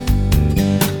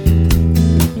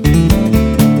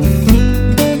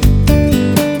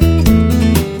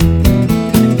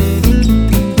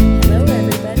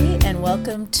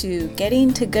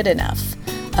Getting to Good Enough,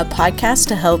 a podcast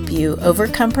to help you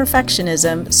overcome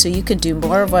perfectionism so you can do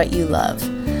more of what you love.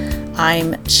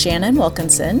 I'm Shannon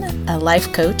Wilkinson, a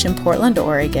life coach in Portland,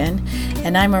 Oregon,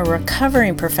 and I'm a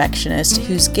recovering perfectionist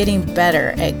who's getting better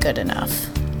at good enough.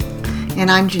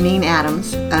 And I'm Janine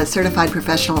Adams, a certified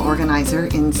professional organizer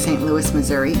in St. Louis,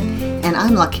 Missouri, and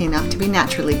I'm lucky enough to be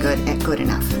naturally good at good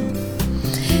enough.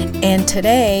 And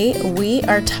today we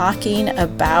are talking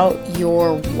about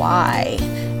your why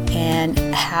and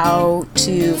how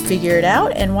to figure it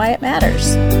out and why it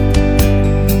matters.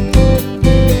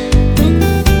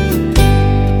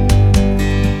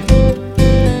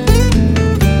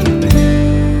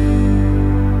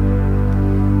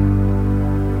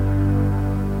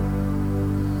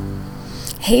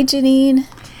 Hey, Janine.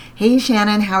 Hey,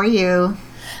 Shannon. How are you?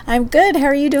 I'm good. How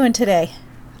are you doing today?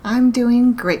 I'm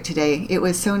doing great today. It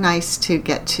was so nice to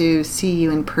get to see you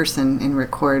in person and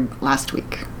record last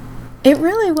week. It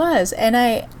really was. And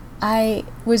I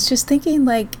was just thinking,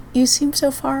 you seem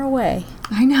so far away.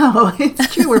 I know.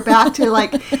 It's true. We're back to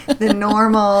the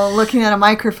normal looking at a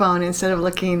microphone instead of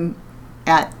looking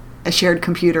at a shared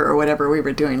computer or whatever we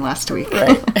were doing last week.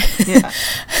 Right. Yeah.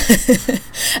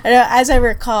 As I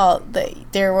recall,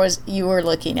 you were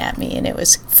looking at me and it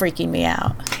was freaking me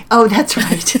out. Oh, that's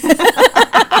right.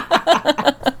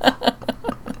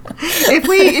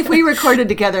 If we recorded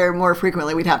together more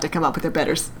frequently, we'd have to come up with a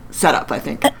better setup, I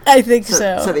think. I think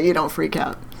so. So that you don't freak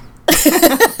out.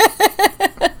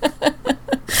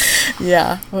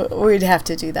 Yeah, we'd have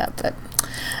to do that, but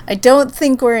I don't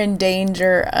think we're in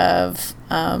danger of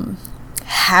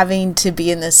having to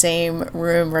be in the same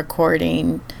room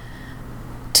recording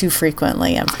too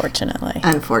frequently, unfortunately.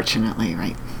 Unfortunately,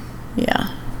 right.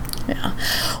 Yeah.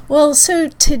 Well, so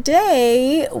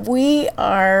today we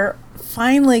are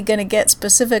finally going to get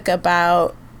specific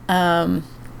about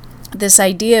this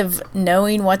idea of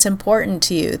knowing what's important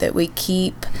to you that we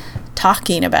keep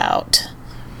talking about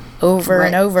over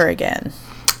and over again.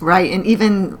 Right, and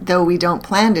even though we don't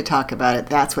plan to talk about it,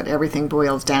 that's what everything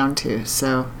boils down to.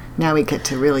 So now we get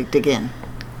to really dig in.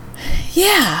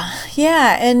 Yeah,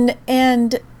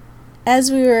 and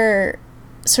as we were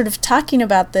sort of talking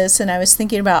about this, and I was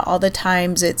thinking about all the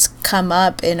times it's come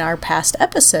up in our past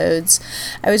episodes,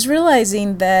 I was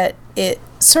realizing that it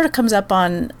sort of comes up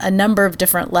on a number of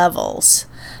different levels.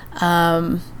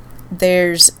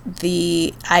 There's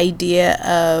the idea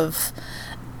of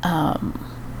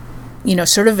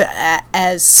sort of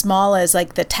as small as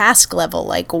the task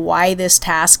level, why this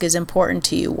task is important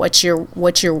to you. What's your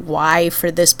why for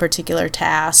this particular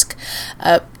task,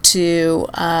 up to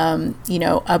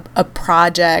a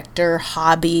project or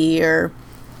hobby or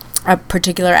a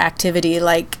particular activity.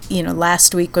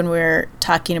 Last week when we were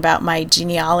talking about my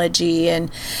genealogy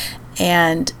and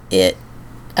it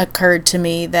occurred to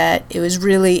me that it was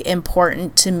really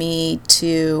important to me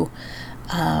to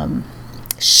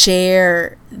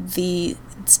share the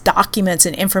documents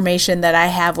and information that I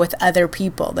have with other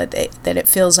people, that it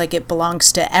feels like it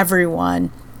belongs to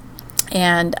everyone,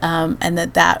 and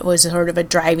that was sort of a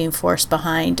driving force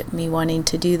behind me wanting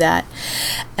to do that.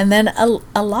 And then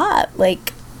a lot,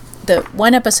 the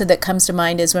one episode that comes to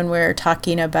mind is when we were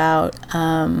talking about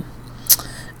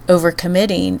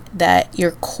overcommitting, that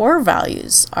your core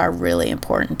values are really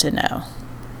important to know.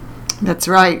 That's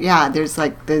right. Yeah, there's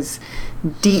those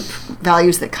deep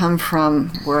values that come from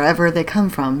wherever they come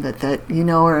from that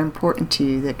are important to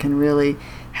you, that can really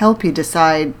help you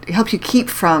keep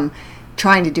from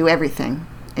trying to do everything.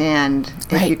 And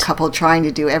if you couple trying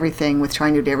to do everything with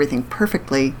trying to do everything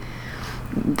perfectly,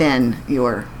 then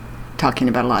you're talking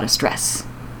about a lot of stress.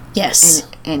 Yes.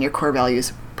 And your core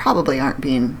values probably aren't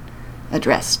being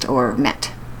addressed or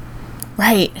met.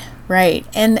 Right.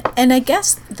 And I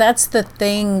guess that's the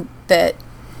thing that,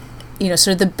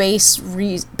 sort of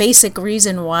the basic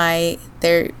reason why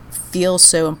they feel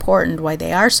so important, why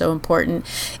they are so important,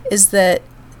 is that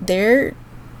they're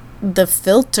the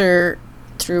filter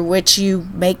through which you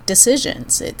make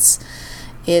decisions. It's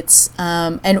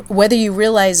and whether you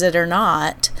realize it or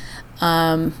not,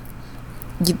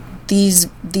 these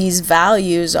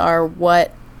values are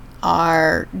what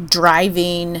are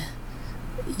driving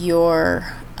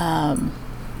your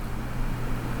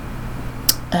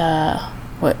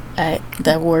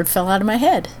the word fell out of my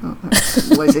head.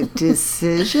 Was it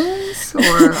decisions?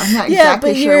 Or I'm not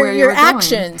exactly sure where you were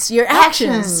going. Your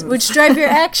actions, which drive your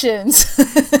actions.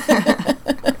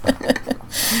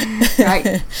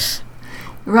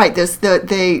 Right. Those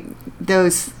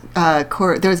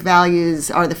those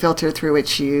values are the filter through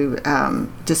which you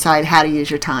decide how to use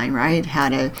your time. Right.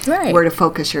 Where to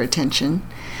focus your attention.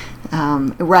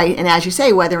 Right. And as you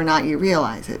say, whether or not you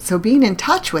realize it. So being in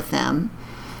touch with them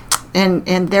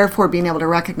and therefore being able to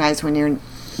recognize when you're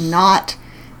not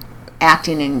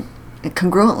acting in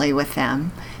congruently with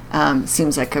them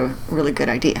seems like a really good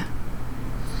idea.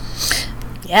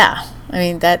 Yeah, I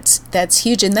mean that's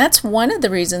huge, and that's one of the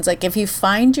reasons. Like, if you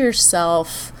find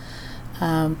yourself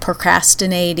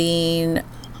procrastinating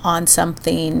on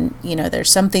something, there's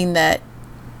something that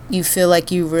you feel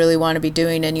like you really want to be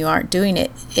doing and you aren't doing it.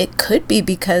 It could be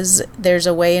because there's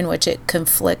a way in which it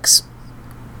conflicts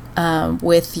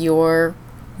with your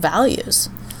values.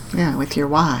 Yeah, with your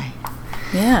why.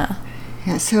 Yeah.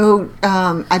 Yeah. So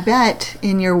I bet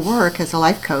in your work as a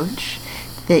life coach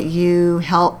that you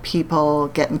help people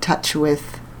get in touch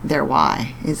with their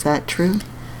why. Is that true?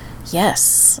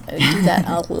 Yes, I do that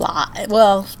a lot.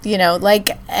 Well,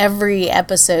 like every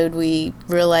episode, we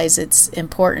realize it's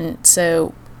important.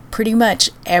 So pretty much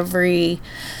every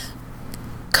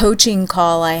coaching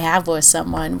call I have with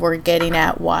someone, we're getting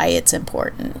at why it's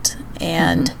important,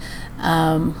 and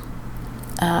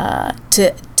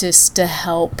to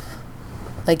help,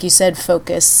 like you said,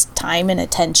 focus time and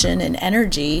attention and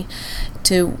energy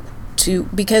to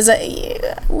because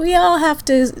we all have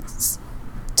to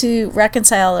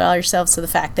reconcile ourselves to the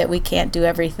fact that we can't do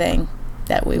everything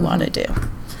that we want to do.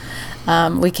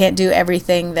 We can't do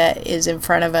everything that is in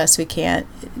front of us. We can't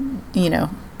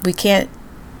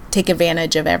take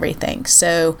advantage of everything.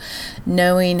 So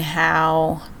knowing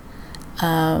how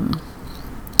to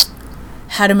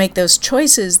make those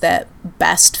choices that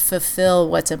best fulfill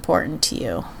what's important to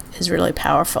you is really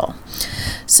powerful.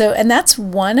 So, and that's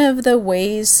one of the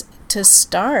ways to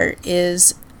start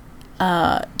is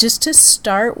just to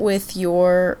start with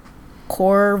your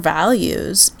core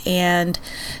values and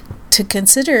to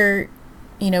consider,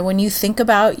 when you think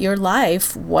about your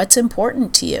life, what's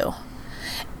important to you.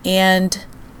 And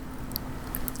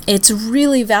it's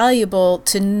really valuable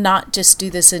to not just do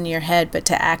this in your head, but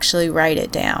to actually write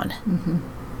it down.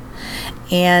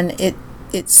 And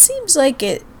it seems like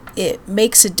it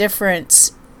makes a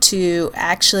difference to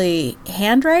actually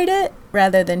handwrite it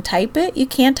rather than type it. You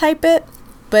can type it,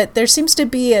 but there seems to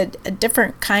be a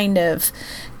different kind of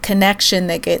connection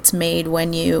that gets made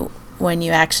when you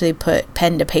actually put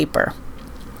pen to paper.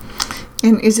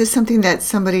 And is this something that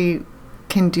somebody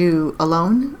can do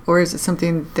alone, or is it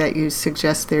something that you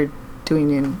suggest they're doing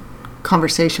in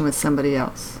conversation with somebody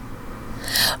else?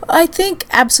 I think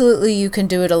absolutely you can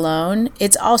do it alone.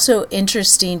 It's also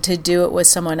interesting to do it with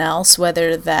someone else,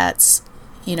 whether that's,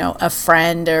 a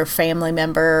friend or family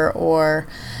member or,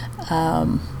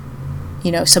 someone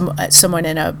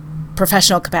in a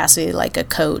professional capacity like a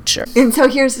coach. And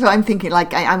so I'm thinking,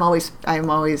 like, I'm always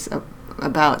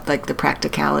about like the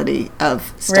practicality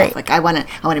of stuff. Right. Like I want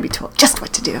to be told just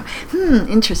what to do.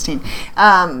 Interesting.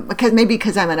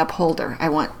 Because I'm an upholder, I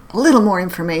want a little more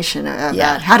information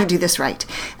about how to do this right.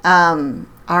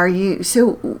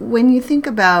 So when you think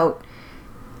about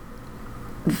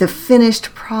the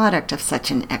finished product of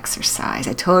such an exercise,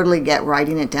 I totally get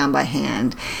writing it down by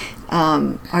hand.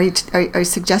 Are you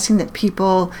suggesting that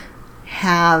people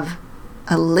have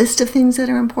a list of things that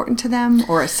are important to them,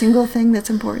 or a single thing that's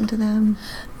important to them?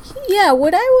 Yeah,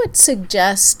 what I would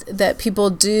suggest that people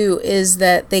do is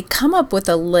that they come up with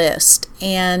a list,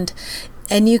 and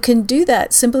you can do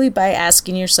that simply by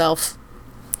asking yourself,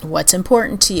 what's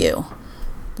important to you?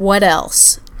 What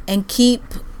else? And keep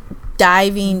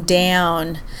diving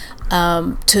down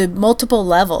to multiple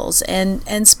levels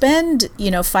and spend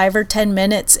 5 or 10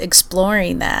 minutes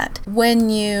exploring that. When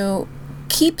you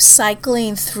keep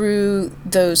cycling through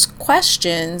those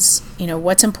questions,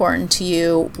 what's important to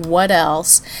you, what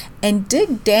else, and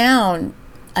dig down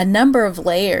a number of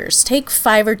layers. Take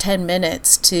 5 or 10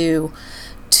 minutes to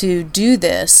do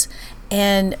this.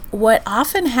 And what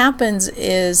often happens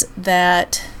is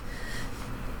that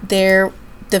the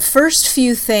first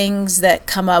few things that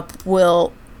come up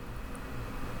will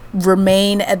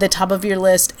remain at the top of your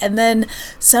list, and then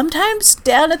sometimes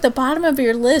down at the bottom of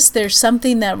your list there's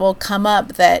something that will come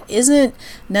up that isn't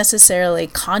necessarily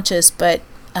conscious, but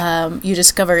you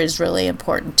discover is really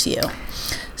important to you.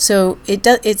 So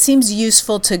it seems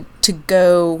useful to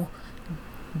go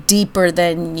deeper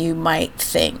than you might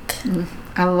think.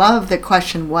 I love the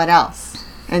question, what else?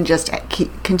 And just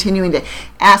keep continuing to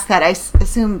ask that, I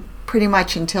assume, pretty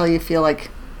much until you feel like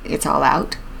it's all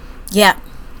out. Yeah.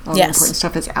 All the important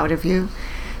stuff is out of you.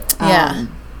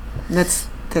 That's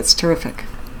terrific.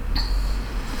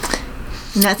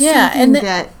 And that's something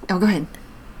that... Oh, go ahead.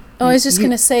 Oh, I was just going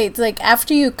to say, it's like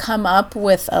after you come up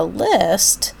with a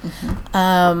list,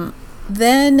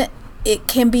 then it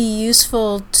can be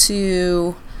useful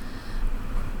to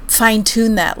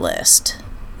fine-tune that list.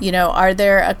 Are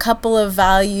there a couple of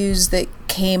values that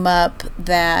came up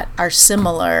that are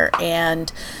similar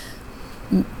and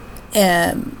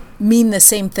mean the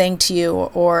same thing to you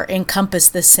or encompass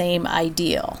the same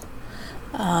ideal?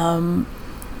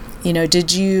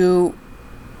 Did you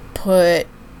put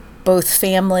both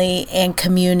family and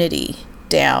community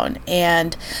down?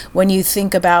 And when you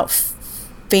think about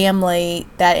family,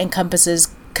 that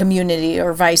encompasses community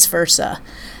or vice versa.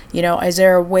 Is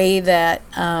there a way that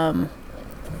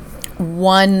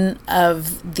one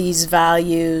of these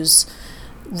values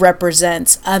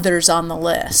represents others on the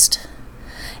list?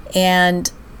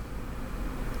 And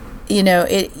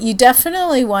you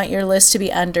definitely want your list to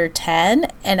be under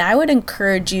 10, and I would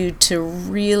encourage you to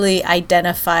really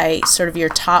identify sort of your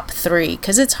top 3,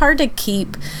 because it's hard to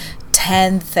keep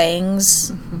 10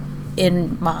 things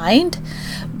in mind,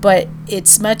 but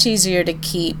it's much easier to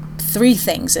keep 3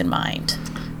 things in mind.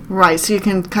 Right, so you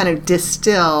can kind of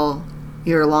distill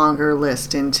your longer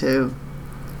list into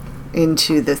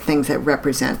the things that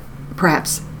represent,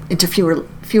 perhaps into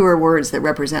fewer words that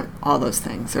represent all those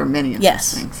things or many of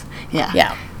those things.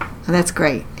 Yeah. And that's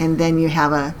great. And then you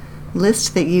have a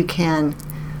list that you can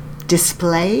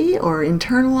display or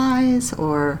internalize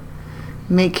or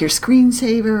make your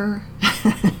screensaver.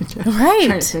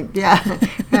 Right. Yeah.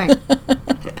 Right.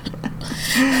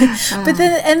 But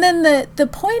then the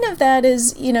point of that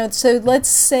is, so let's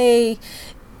say,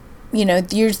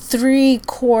 your 3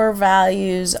 core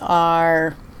values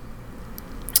are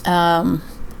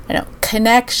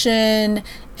connection,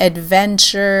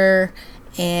 adventure,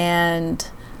 and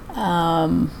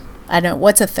I don't know,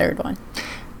 what's a third one?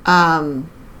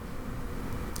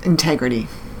 Integrity.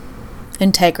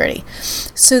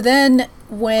 So then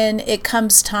when it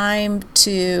comes time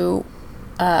to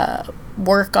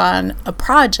work on a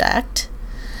project,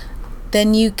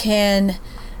 then you can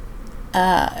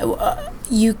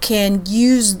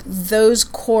use those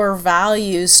core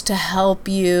values to help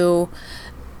you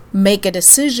make a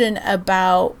decision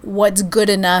about what's good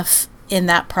enough in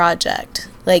that project.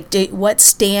 Like, what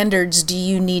standards do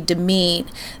you need to meet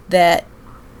that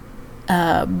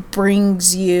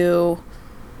brings you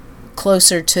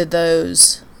closer to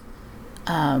those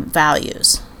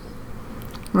values?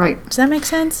 Right. Does that make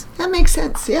sense? That makes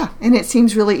sense, yeah. And it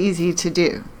seems really easy to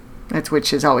do,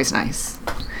 which is always nice.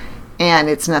 And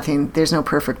there's no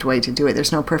perfect way to do it.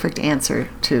 There's no perfect answer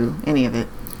to any of it.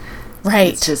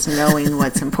 Right. It's just knowing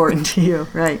what's important to you,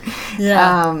 right?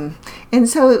 Yeah. And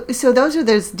so those are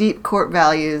those deep core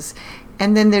values.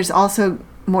 And then there's also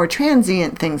more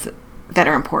transient things that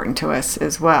are important to us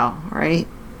as well, right?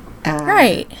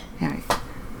 Right. Yeah.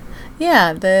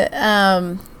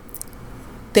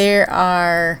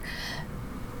 Yeah.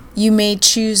 You may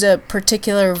choose a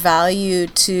particular value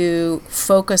to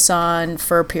focus on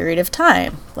for a period of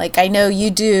time. Like, I know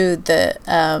you do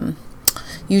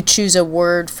you choose a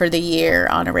word for the year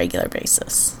on a regular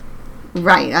basis.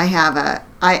 Right.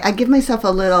 I give myself a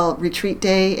little retreat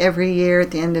day every year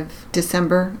at the end of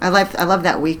December. I love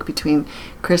that week between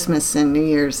Christmas and New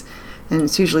Year's. And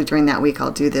it's usually during that week I'll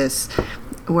do this,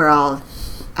 where I'll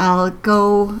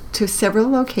go to several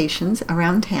locations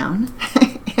around town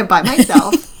by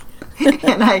myself.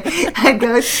 And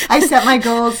I set my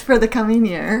goals for the coming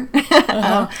year.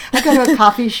 I go to a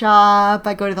coffee shop,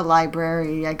 I go to the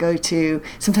library,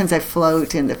 sometimes I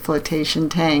float in the flotation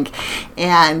tank.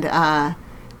 And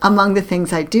among the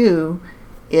things I do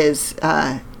is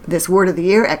this Word of the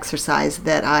Year exercise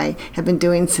that I have been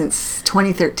doing since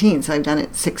 2013. So I've done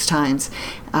it 6 times.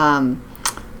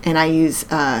 And I use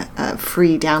a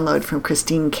free download from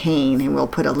Christine Kane, and we'll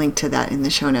put a link to that in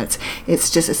the show notes. It's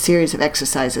just a series of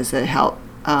exercises that help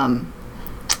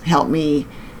me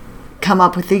come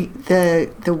up with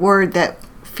the word that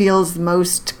feels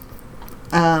most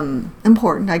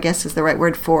important, I guess is the right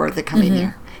word, for the coming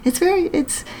year. It's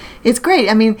great.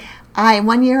 I mean,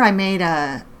 one year I made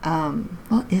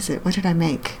what is it? What did I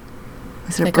make?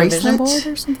 Was it like a bracelet? A vision board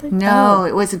or something? No,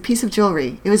 It was a piece of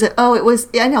jewelry. I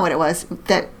know what it was.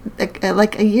 That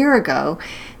like a year ago,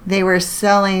 they were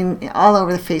selling all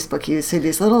over the Facebook. You see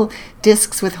these little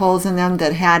discs with holes in them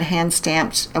that had hand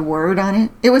stamped a word on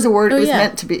it. It was a word. It was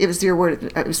meant to be. It was your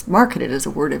word. It was marketed as a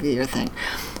word of the year thing.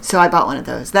 So I bought one of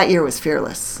those. That year was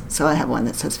Fearless. So I have one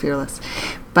that says Fearless.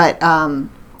 But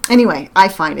anyway, I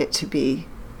find it to be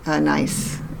a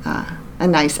nice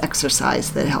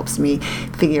exercise that helps me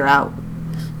figure out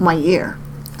my year,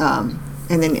 and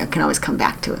then I can always come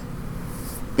back to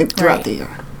it throughout the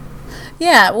year.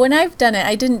 Yeah, when I've done it,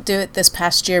 I didn't do it this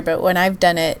past year, but when I've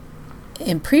done it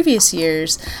in previous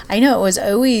years, I know it was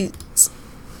always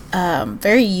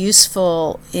very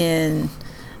useful in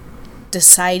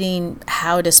deciding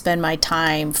how to spend my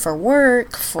time for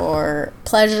work, for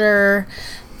pleasure,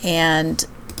 and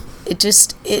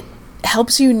it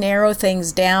helps you narrow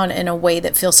things down in a way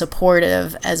that feels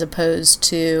supportive as opposed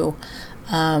to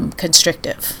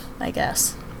constrictive, I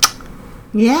guess.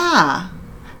 Yeah.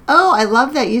 Oh, I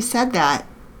love that you said that.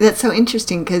 That's so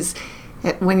interesting, because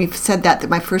when you said that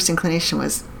my first inclination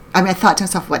was, I thought to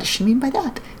myself, what does she mean by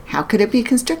that? How could it be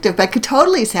constrictive? But I could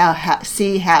totally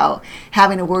see how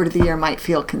having a word of the year might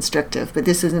feel constrictive, but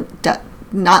this isn't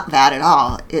not that at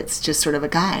all. It's just sort of a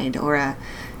guide, or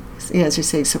as you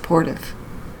say, supportive.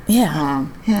 Yeah.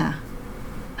 Yeah.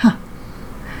 Huh.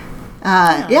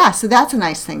 Yeah, so that's a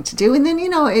nice thing to do. And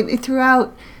then,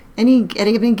 throughout at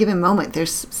any given moment,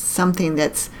 there's something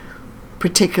that's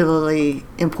particularly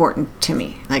important to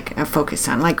me, like a focus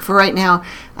on. Like for right now,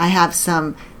 I have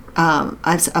I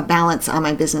have a balance on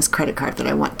my business credit card that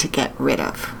I want to get rid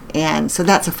of. And so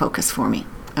that's a focus for me.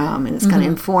 And it's going to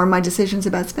inform my decisions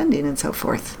about spending and so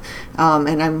forth.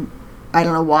 And I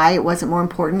don't know why it wasn't more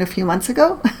important a few months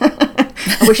ago.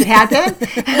 I wish it had been,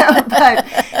 but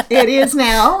it is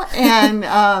now.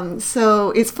 And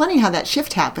so it's funny how that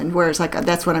shift happened, whereas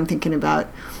that's what I'm thinking about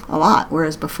a lot,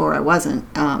 whereas before I wasn't.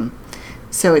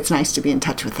 So it's nice to be in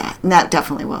touch with that. And that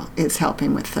definitely is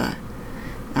helping with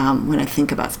when I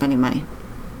think about spending money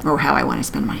or how I want to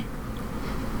spend money.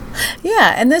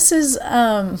 Yeah, and this is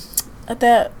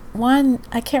that one,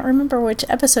 I can't remember which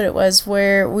episode it was,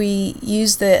 where we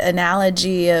used the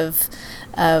analogy of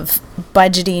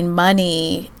budgeting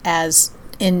money as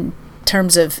in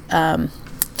terms of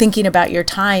thinking about your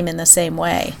time in the same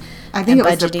way. I think it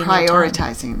was the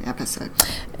prioritizing episode.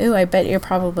 Ooh, I bet you're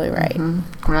probably right.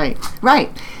 Mm-hmm. Right.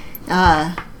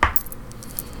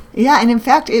 Yeah, and in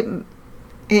fact,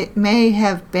 it may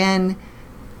have been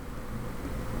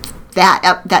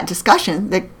that discussion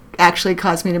that actually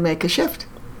caused me to make a shift.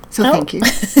 So thank you.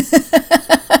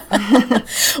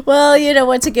 Well,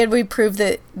 once again, we proved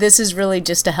that this is really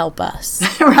just to help us.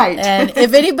 Right. And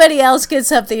if anybody else gets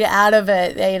something out of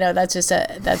it, that's just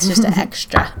an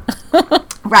extra.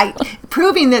 Right.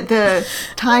 Proving that the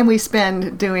time we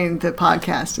spend doing the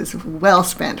podcast is well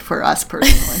spent for us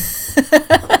personally.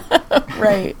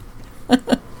 Right.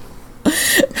 But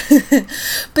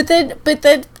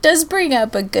that does bring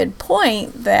up a good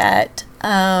point that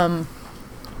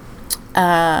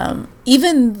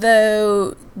even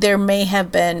though there may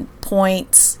have been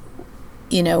points,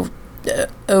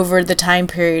 over the time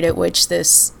period at which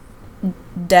this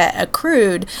debt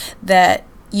accrued, that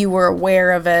you were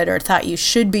aware of it or thought you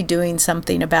should be doing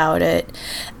something about it,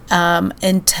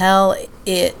 until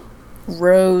it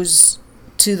rose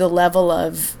to the level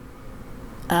of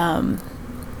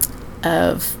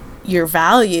your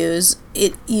values,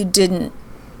 you didn't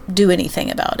do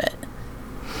anything about it.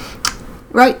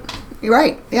 Right,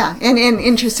 yeah. And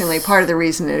interestingly, part of the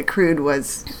reason it accrued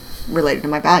was related to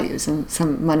my values and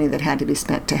some money that had to be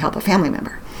spent to help a family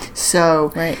member.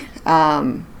 So right.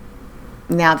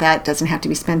 Now that doesn't have to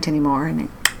be spent anymore, and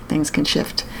things can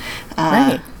shift.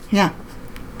 Right. Yeah.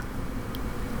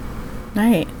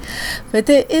 Right. But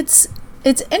it's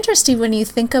interesting when you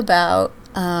think about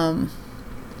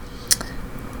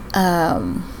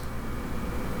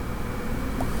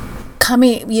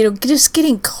just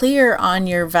getting clear on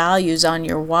your values, on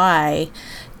your why,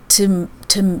 to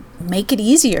make it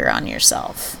easier on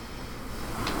yourself.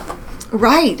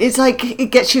 Right. It's like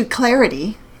it gets you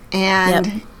clarity, and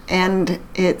Yep. and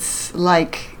it's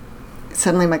like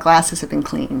suddenly my glasses have been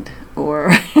cleaned,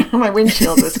 or my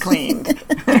windshield was cleaned.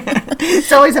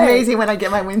 It's always amazing when I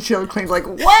get my windshield cleaned. Like,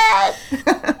 what?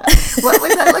 What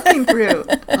was I looking through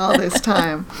all this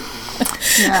time?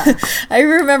 Yeah. I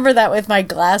remember that with my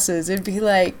glasses. It'd be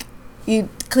like you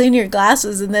clean your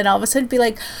glasses, and then all of a sudden be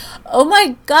like, oh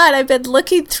my God, I've been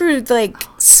looking through like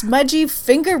smudgy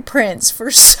fingerprints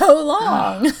for so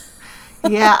long.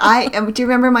 Yeah, do you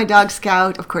remember my dog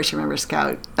Scout? Of course you remember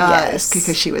Scout. Yes.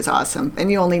 Because she was awesome.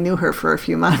 And you only knew her for a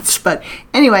few months. But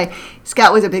anyway,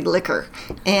 Scout was a big licker.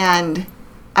 And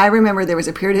I remember there was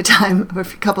a period of time, a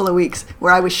couple of weeks,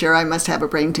 where I was sure I must have a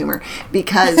brain tumor,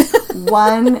 because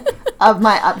one of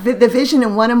my, the vision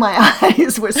in one of my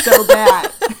eyes was so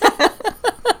bad.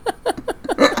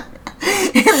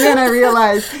 And then I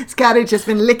realized Scott had just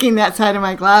been licking that side of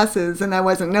my glasses, and I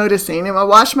wasn't noticing. And I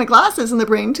washed my glasses, and the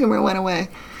brain tumor went away.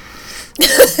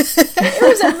 It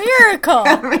was a miracle.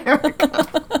 A miracle.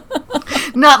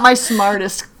 Not my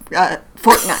smartest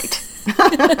fortnight.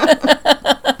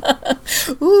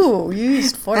 Ooh, you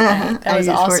used Fortnite. That was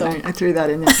awesome. Fortnite. I threw that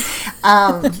in there.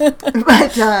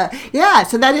 But yeah,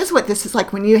 so that is what this is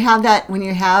like when you have that. When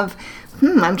you have.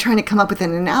 I'm trying to come up with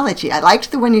an analogy. I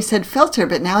liked the one you said filter,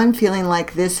 but now I'm feeling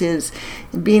like this is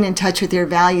being in touch with your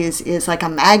values is like a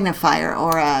magnifier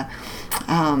or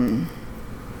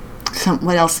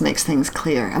what else makes things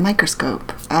clear? A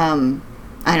microscope. I'm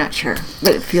not sure,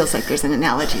 but it feels like there's an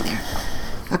analogy there.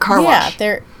 A car wash.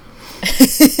 Yeah,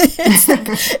 it's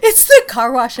the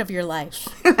car wash of your life.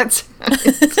 That's right.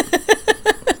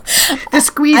 The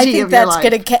squeegee of your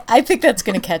life. I think that's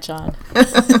gonna catch on.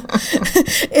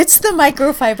 It's the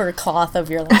microfiber cloth of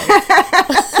your life.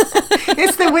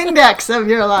 It's the Windex of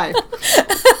your life.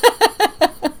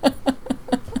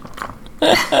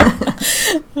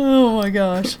 Oh my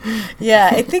gosh. Yeah,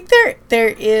 I think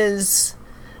there is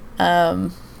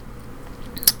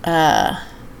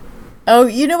oh,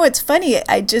 you know what's funny?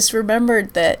 I just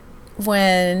remembered that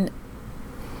when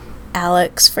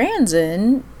Alex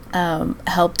Franzen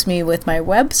helped me with my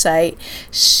website,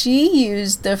 she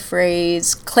used the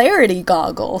phrase clarity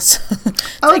goggles.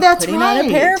 Oh, like that's putting right. on a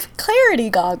pair of clarity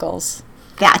goggles.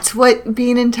 That's what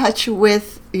being in touch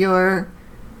with your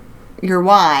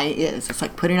why is. It's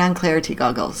like putting on clarity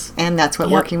goggles. And that's what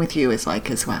working with you is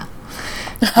like as well.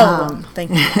 Oh, thank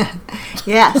you.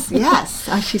 Yes.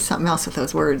 Oh, she's something else with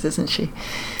those words, isn't she?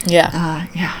 Yeah.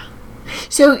 Yeah.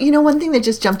 So, one thing that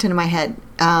just jumped into my head,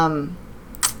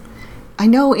 I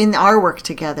know in our work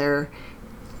together,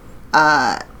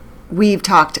 we've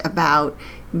talked about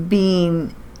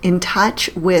being in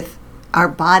touch with our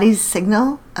body's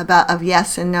signal of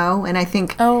yes and no, and I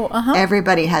think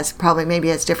everybody has maybe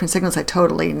has different signals. I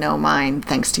totally know mine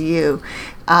thanks to you,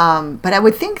 but I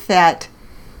would think that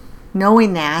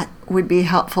knowing that would be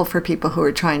helpful for people who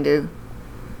are trying to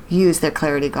use their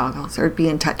clarity goggles or be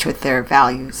in touch with their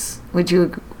values. Would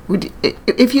you,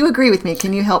 if you agree with me,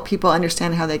 can you help people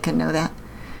understand how they can know that?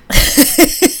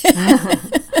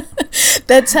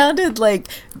 That sounded like,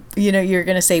 you're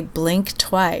going to say blink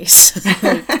twice.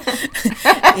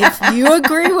 If you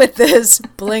agree with this,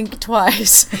 blink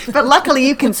twice. But luckily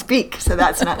you can speak, so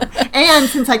that's not. And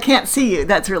since I can't see you,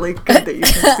 that's really good that you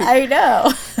can speak. I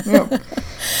know.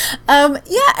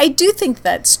 Yeah, I do think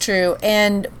that's true.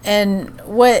 And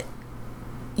what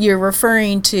you're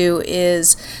referring to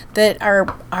is that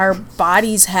our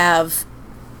bodies have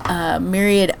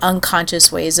myriad unconscious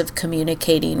ways of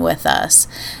communicating with us.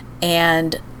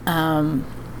 And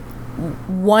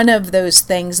one of those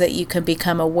things that you can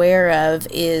become aware of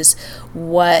is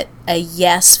what a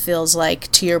yes feels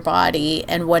like to your body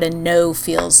and what a no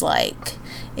feels like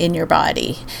in your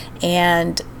body.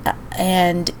 And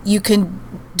you can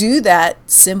do that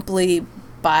simply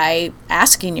by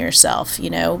asking yourself,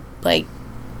 like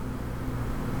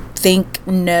think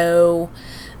no,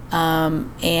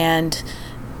 and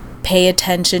pay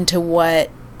attention to what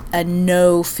a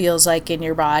no feels like in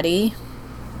your body.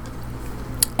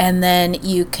 And then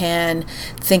you can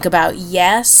think about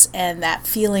yes and that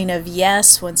feeling of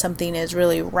yes when something is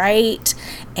really right,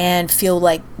 and feel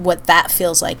like what that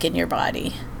feels like in your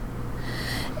body.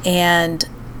 And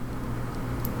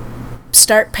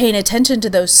start paying attention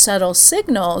to those subtle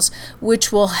signals,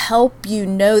 which will help you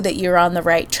know that you're on the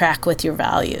right track with your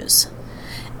values.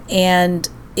 And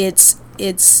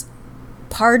it's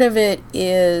part of it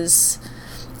is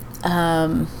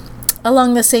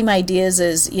along the same ideas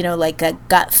as, like a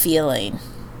gut feeling.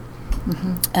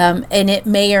 Mm-hmm. And it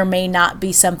may or may not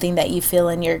be something that you feel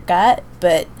in your gut,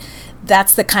 but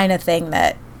that's the kind of thing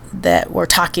that we're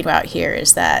talking about here,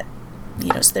 is that,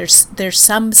 there's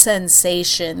some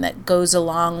sensation that goes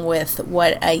along with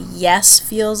what a yes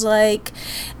feels like,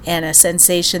 and a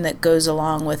sensation that goes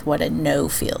along with what a no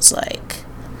feels like.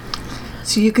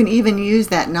 So you can even use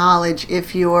that knowledge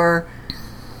if you're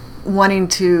wanting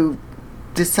to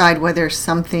decide whether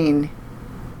something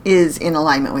is in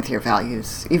alignment with your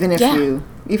values,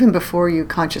 even before you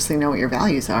consciously know what your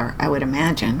values are, I would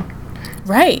imagine.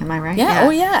 Right. Am I right? Yeah. Oh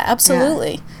yeah,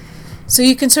 absolutely. Yeah. So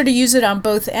you can sort of use it on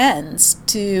both ends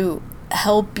to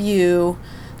help you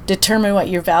determine what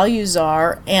your values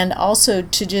are, and also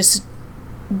to just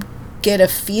get a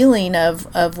feeling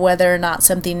of whether or not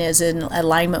something is in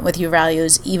alignment with your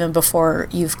values even before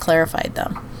you've clarified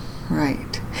them.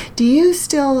 Right. Do you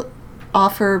still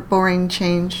offer Boring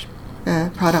Change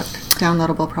product,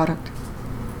 downloadable product?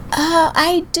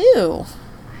 I do.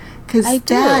 Because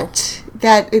that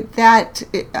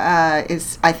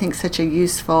is, I think, such a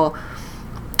useful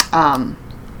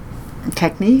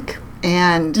technique.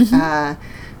 And mm-hmm.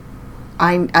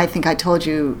 I think I told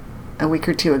you a week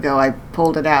or two ago, I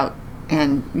pulled it out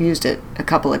and used it a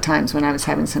couple of times when I was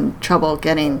having some trouble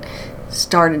getting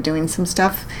started doing some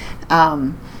stuff.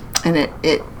 And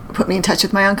it put me in touch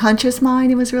with my unconscious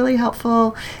mind. It was really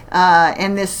helpful.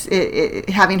 And this,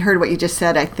 having heard what you just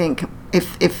said, I think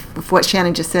if what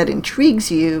Shannon just said intrigues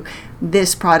you,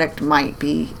 this product might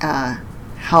be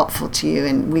helpful to you,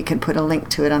 and we can put a link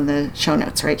to it on the show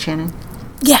notes, right, Shannon?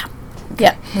 Yeah. Okay.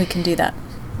 Yeah, we can do that.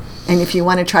 And if you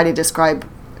want to try to describe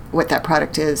what that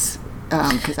product is,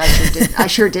 because I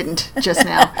sure didn't just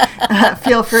now,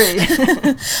 feel free.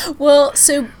 Well,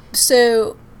 so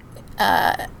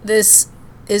this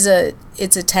is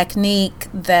it's a technique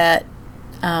that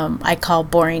I call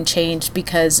boring change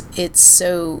because it's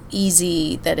so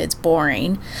easy that it's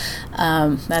boring.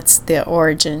 That's the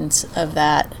origins of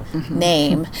that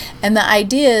name. And the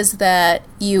idea is that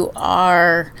you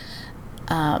are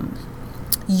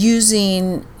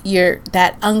using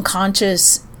that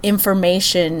unconscious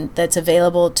information that's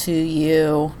available to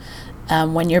you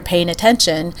when you're paying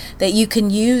attention, that you can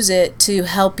use it to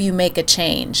help you make a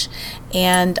change.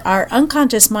 And our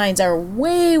unconscious minds are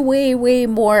way, way, way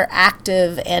more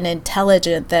active and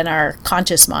intelligent than our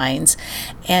conscious minds.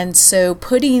 And so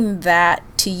putting that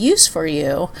to use for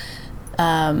you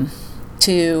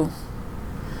to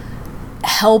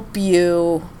help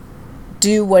you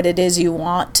do what it is you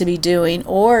want to be doing,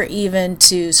 or even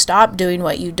to stop doing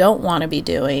what you don't want to be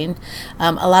doing.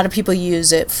 A lot of people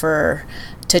use it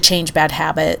to change bad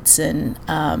habits and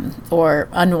or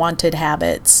unwanted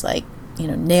habits, like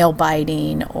nail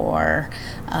biting, or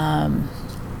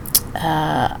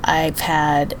I've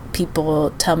had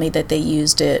people tell me that they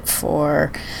used it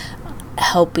for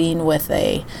helping with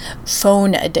a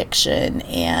phone addiction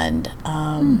and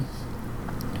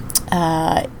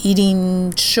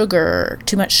eating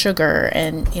too much sugar,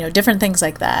 and different things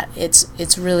like that.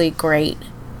 It's really great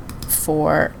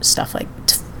for stuff like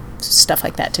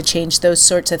that, to change those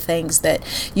sorts of things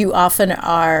that you often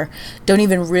don't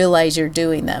even realize you're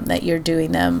doing them, that you're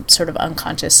doing them sort of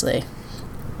unconsciously.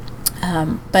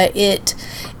 But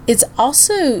it's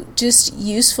also just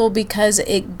useful because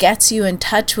it gets you in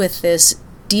touch with this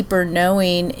deeper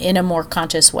knowing in a more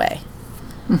conscious way.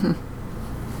 Mm-hmm.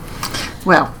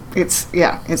 Well,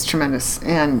 it's tremendous,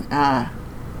 and I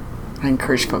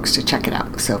encourage folks to check it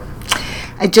out. So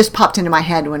it just popped into my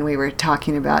head when we were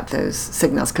talking about those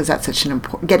signals, because that's such an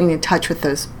important, getting in touch with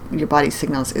your body's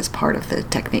signals is part of the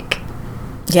technique.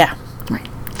 Yeah. Right.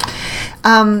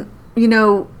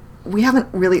 We haven't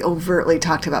really overtly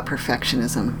talked about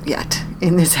perfectionism yet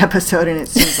in this episode, and it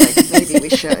seems like maybe we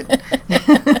should.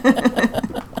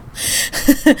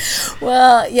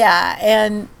 Well, yeah,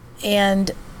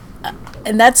 and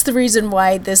that's the reason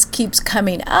why this keeps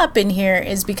coming up in here,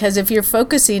 is because if you're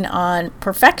focusing on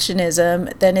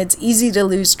perfectionism, then it's easy to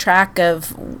lose track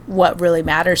of what really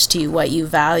matters to you, what you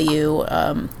value,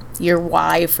 your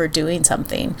why for doing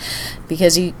something,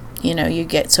 because you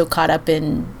get so caught up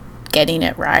in getting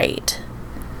it right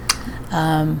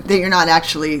that you're not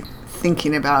actually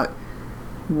thinking about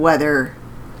whether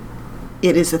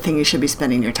it is the thing you should be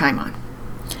spending your time on.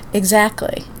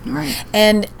 Exactly. Right.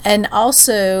 And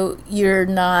also you're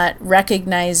not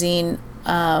recognizing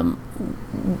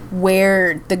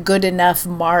where the good enough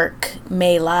mark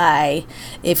may lie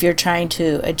if you're trying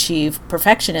to achieve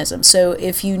perfectionism. So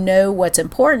if you know what's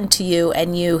important to you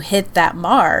and you hit that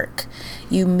mark,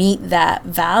 you meet that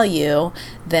value,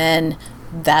 then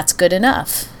that's good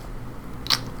enough.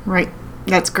 Right.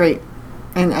 That's great.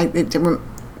 And it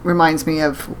reminds me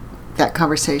of that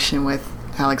conversation with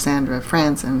Alexandra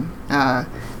Franzen,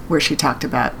 where she talked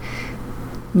about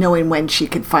knowing when she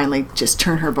could finally just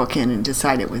turn her book in and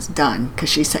decide it was done, because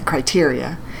she set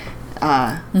criteria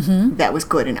that was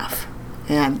good enough,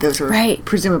 and those were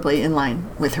presumably in line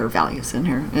with her values and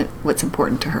what's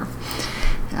important to her.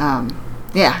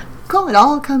 Yeah, cool. It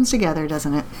all comes together,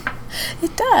 doesn't it?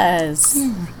 It does.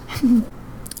 Yeah.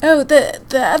 Oh, the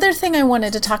other thing I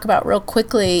wanted to talk about real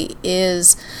quickly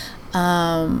is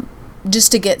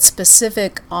just to get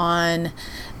specific on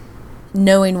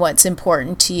knowing what's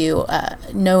important to you,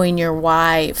 knowing your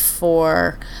why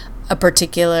for a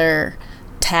particular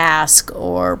task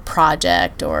or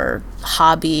project or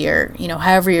hobby, or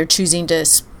however you're choosing to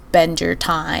spend your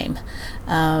time,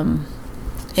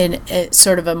 in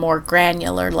sort of a more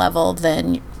granular level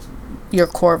than your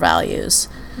core values.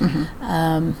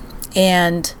 Mm-hmm.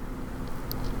 And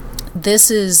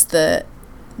this is the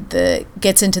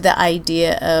gets into the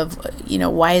idea of,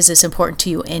 why is this important to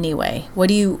you anyway? What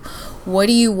do you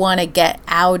want to get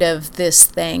out of this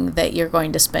thing that you're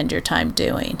going to spend your time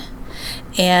doing?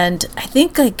 And I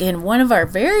think, like, in one of our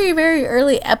very, very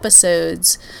early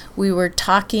episodes, we were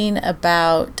talking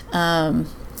about one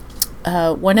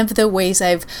of the ways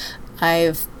I've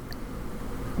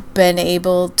been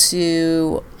able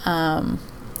to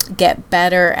get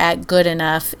better at good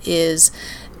enough is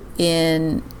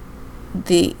in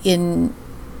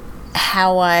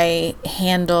how I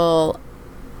handle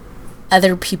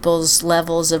other people's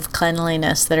levels of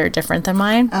cleanliness that are different than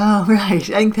mine. Oh, right.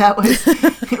 I think that was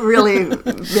really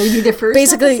maybe the first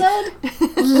Basically,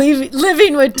 episode.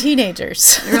 living with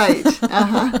teenagers. Right.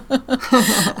 Uh-huh.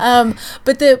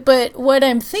 But what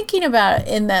I'm thinking about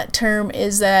in that term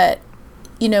is that,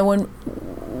 when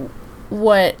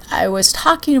what I was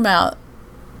talking about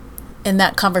in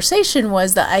that conversation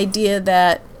was the idea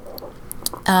that,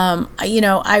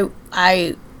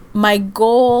 my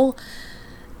goal,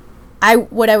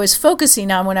 what I was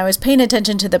focusing on when I was paying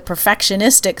attention to the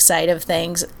perfectionistic side of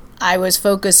things, I was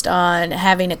focused on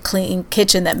having a clean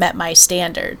kitchen that met my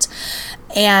standards.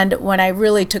 And when I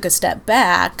really took a step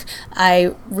back,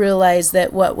 I realized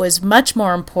that what was much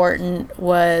more important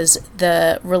was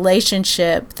the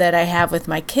relationship that I have with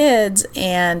my kids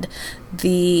and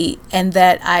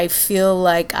that I feel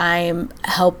like I'm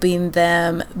helping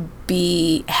them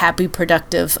be happy,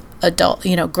 productive adult,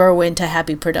 grow into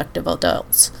happy, productive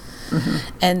adults. Mm-hmm.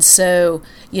 And so,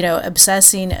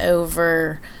 obsessing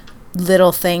over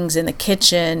little things in the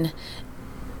kitchen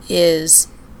is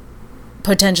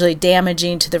potentially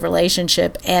damaging to the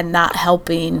relationship and not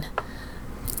helping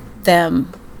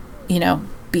them,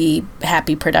 be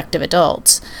happy, productive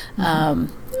adults. Mm-hmm.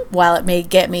 While it may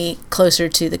get me closer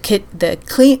to the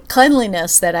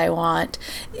cleanliness that I want,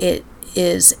 it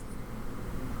is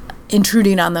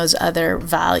intruding on those other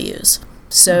values.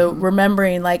 So mm-hmm.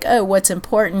 remembering what's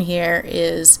important here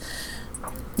is,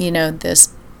 this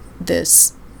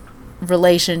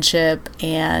relationship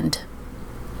and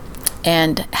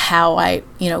how I,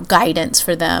 guidance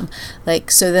for them.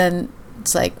 So then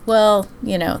it's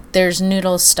there's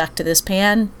noodles stuck to this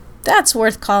pan. That's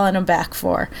worth calling them back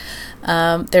for.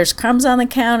 There's crumbs on the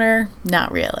counter.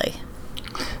 Not really.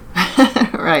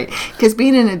 Right. Because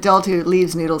being an adult who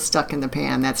leaves noodles stuck in the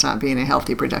pan, that's not being a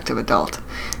healthy, productive adult.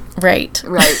 Right.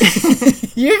 Right.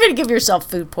 You're going to give yourself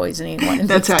food poisoning one of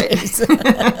these days.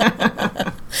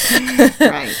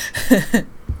 Right.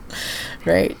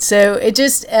 Right. So it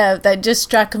just that just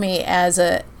struck me as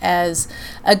a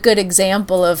good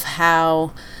example of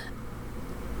how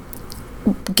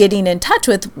getting in touch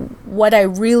with what I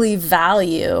really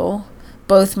value,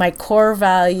 both my core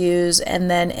values and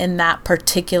then in that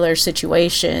particular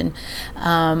situation,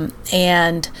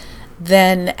 and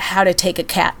then how to take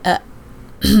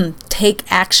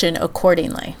take action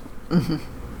accordingly. Mm-hmm.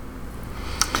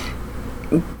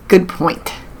 Good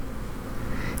point.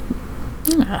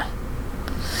 Yeah.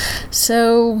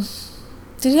 So,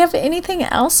 did you have anything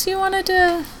else you wanted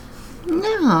to?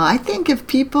 No, I think if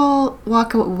people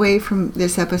walk away from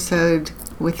this episode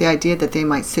with the idea that they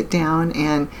might sit down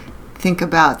and think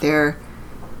about their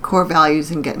core values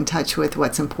and get in touch with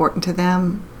what's important to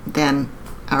them, then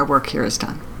our work here is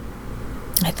done.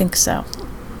 I think so.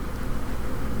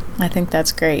 I think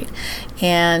that's great.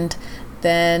 And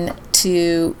then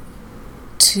to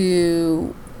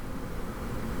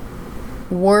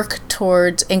work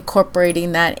towards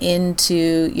incorporating that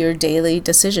into your daily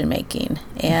decision making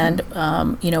and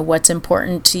what's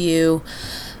important to you,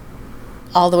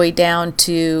 all the way down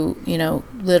to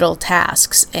little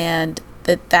tasks, and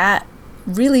that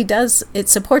really does, it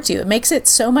supports you. It makes it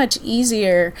so much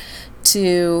easier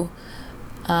to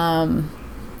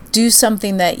do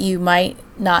something that you might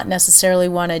not necessarily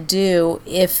want to do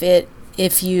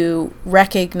if you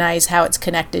recognize how it's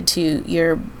connected to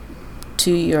your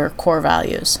core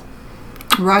values.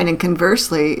 Right, and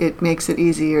conversely, it makes it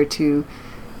easier to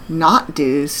not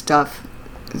do stuff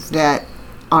that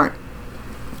aren't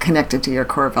connected to your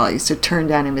core values, to turn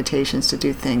down invitations to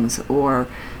do things, or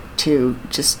to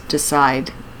just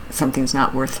decide something's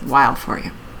not worthwhile for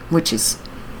you, which is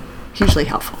hugely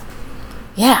helpful.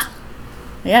 Yeah.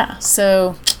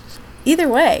 So either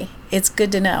way, it's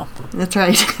good to know. That's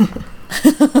right.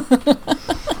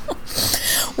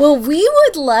 Well, we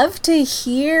would love to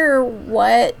hear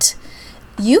what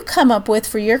you come up with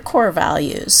for your core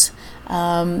values.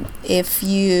 If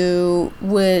you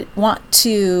would want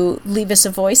to leave us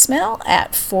a voicemail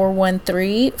at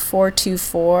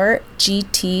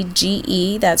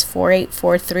 413-424-GTGE, that's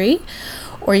 4843,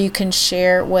 or you can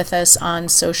share with us on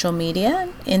social media.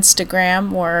 Instagram,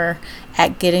 we're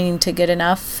at Getting to Good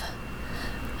Enough.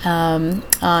 On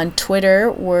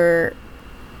Twitter, we're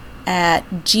at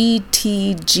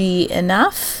GTG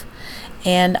Enough.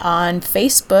 And on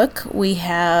Facebook, we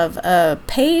have a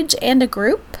page and a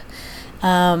group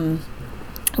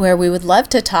where we would love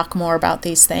to talk more about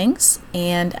these things.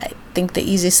 And I think the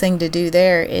easiest thing to do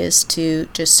there is to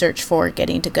just search for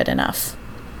Getting to Good Enough.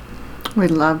 We'd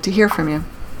love to hear from you.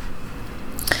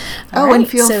 And right,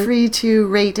 feel free to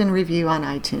rate and review on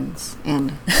iTunes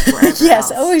and wherever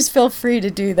yes, else. always feel free to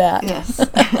do that. Yes,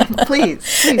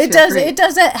 please. It does. It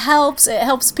does. It helps. It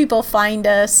helps people find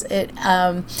us. It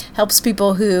helps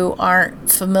people who aren't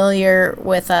familiar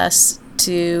with us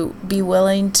to be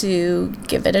willing to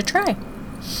give it a try.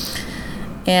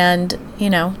 And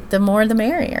the more the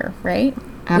merrier, right?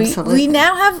 Absolutely.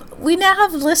 We now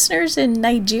have listeners in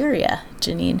Nigeria,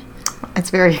 Janine. It's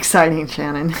very exciting,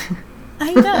 Shannon.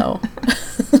 I know.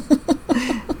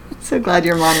 So glad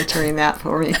you're monitoring that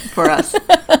for us.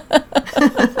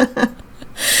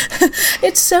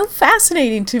 It's so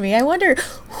fascinating to me. I wonder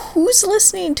who's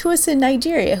listening to us in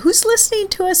Nigeria? Who's listening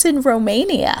to us in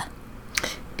Romania?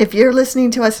 If you're listening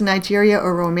to us in Nigeria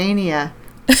or Romania,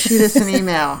 shoot us an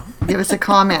email. Give us a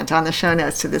comment on the show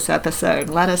notes to this episode.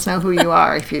 Let us know who you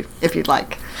are if you'd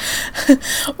like.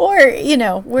 Or,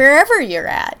 wherever you're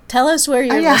at. Tell us where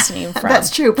you're listening from.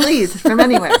 That's true. Please, from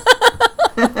anywhere.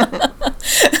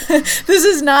 This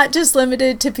is not just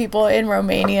limited to people in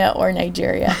Romania or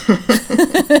Nigeria.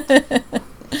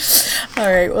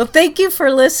 All right. Well, thank you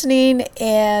for listening.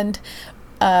 And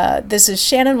this is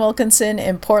Shannon Wilkinson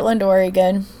in Portland,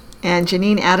 Oregon. And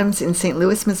Janine Adams in St.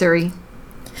 Louis, Missouri.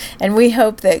 And we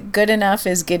hope that good enough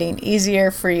is getting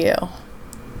easier for you.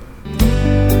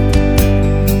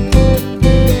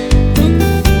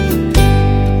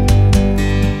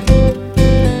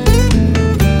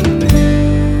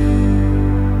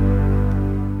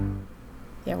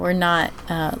 Yeah, we're not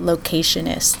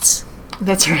locationists.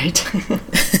 That's right.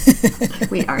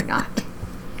 We are not.